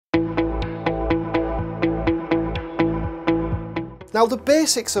Now the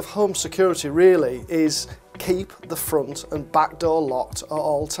basics of home security really is keep the front and back door locked at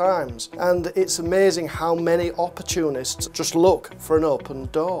all times, and it's amazing how many opportunists just look for an open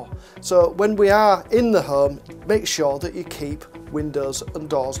door. So when we are in the home, make sure that you keep windows and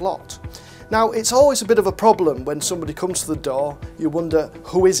doors locked. Now it's always a bit of a problem when somebody comes to the door. You wonder,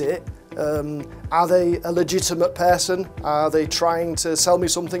 who is it? Are they a legitimate person? Are they trying to sell me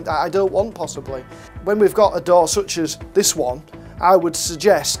something that I don't want possibly? When we've got a door such as this one, I would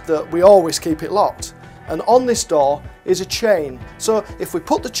suggest that we always keep it locked. And on this door is a chain. So if we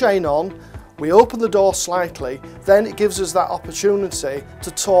put the chain on, we open the door slightly, then it gives us that opportunity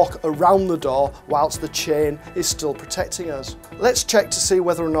to talk around the door whilst the chain is still protecting us. Let's check to see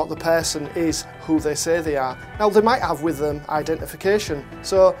whether or not the person is who they say they are. Now they might have with them identification,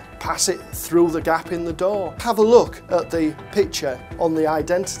 so pass it through the gap in the door. Have a look at the picture on the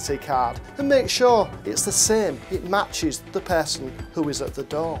identity card and make sure it's the same, it matches the person who is at the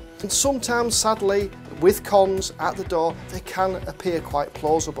door. And sometimes, sadly, with cons at the door, they can appear quite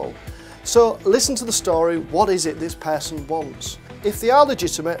plausible. So listen to the story, what is it this person wants? If they are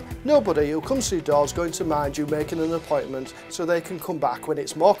legitimate, nobody who comes to your door is going to mind you making an appointment, so they can come back when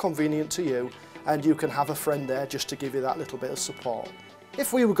it's more convenient to you and you can have a friend there just to give you that little bit of support.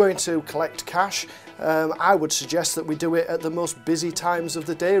 If we were going to collect cash, I would suggest that we do it at the most busy times of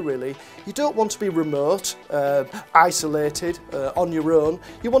the day really. You don't want to be remote, isolated, on your own.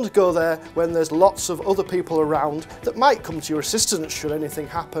 You want to go there when there's lots of other people around that might come to your assistance should anything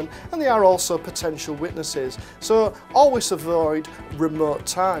happen, and they are also potential witnesses. So always avoid remote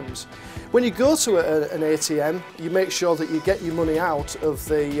times. When you go to an ATM, you make sure that you get your money out of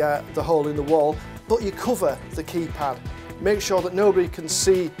the hole in the wall, but you cover the keypad. Make sure that nobody can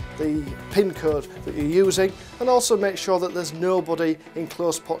see the PIN code that you're using, and also make sure that there's nobody in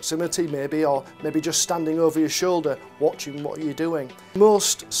close proximity or maybe just standing over your shoulder watching what you're doing.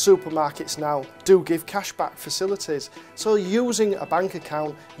 Most supermarkets now do give cashback facilities, so using a bank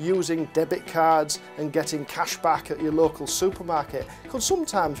account, using debit cards and getting cash back at your local supermarket could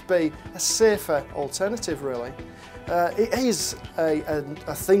sometimes be a safer alternative really. It is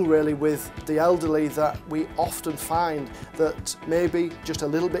a thing really with the elderly that we often find that maybe just a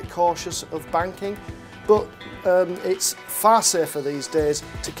little bit cautious of banking, but it's far safer these days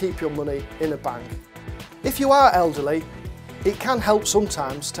to keep your money in a bank. If you are elderly, it can help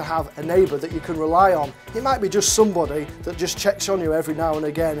sometimes to have a neighbour that you can rely on. It might be just somebody that just checks on you every now and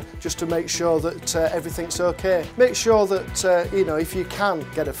again just to make sure that everything's okay. Make sure that you know, if you can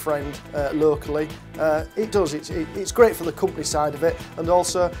get a friend locally, it's great for the company side of it, and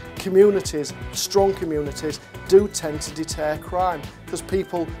also communities, strong communities do tend to deter crime because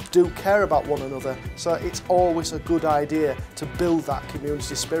people do care about one another, so it's always a good idea to build that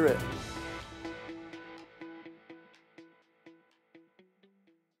community spirit.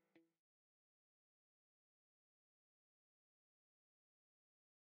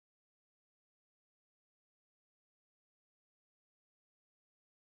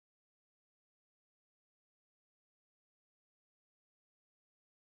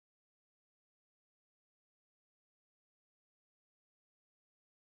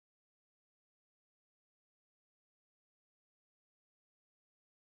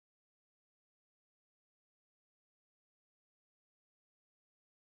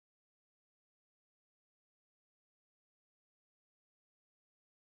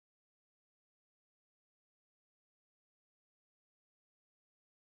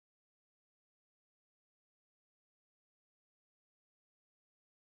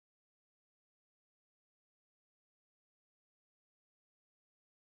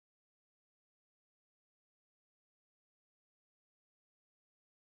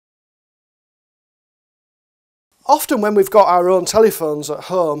 Often when we've got our own telephones at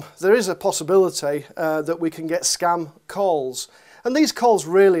home, there is a possibility that we can get scam calls. And these calls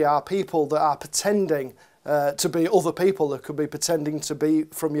really are people that are pretending to be other people. That could be pretending to be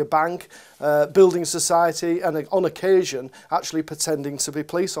from your bank, building society, and on occasion actually pretending to be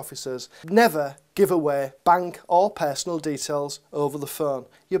police officers. Never give away bank or personal details over the phone.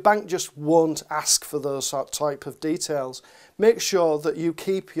 Your bank just won't ask for those type of details. Make sure that you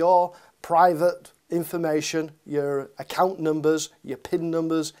keep your private information, your account numbers, your PIN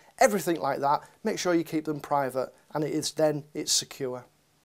numbers, everything like that. Make sure you keep them private, and it's secure.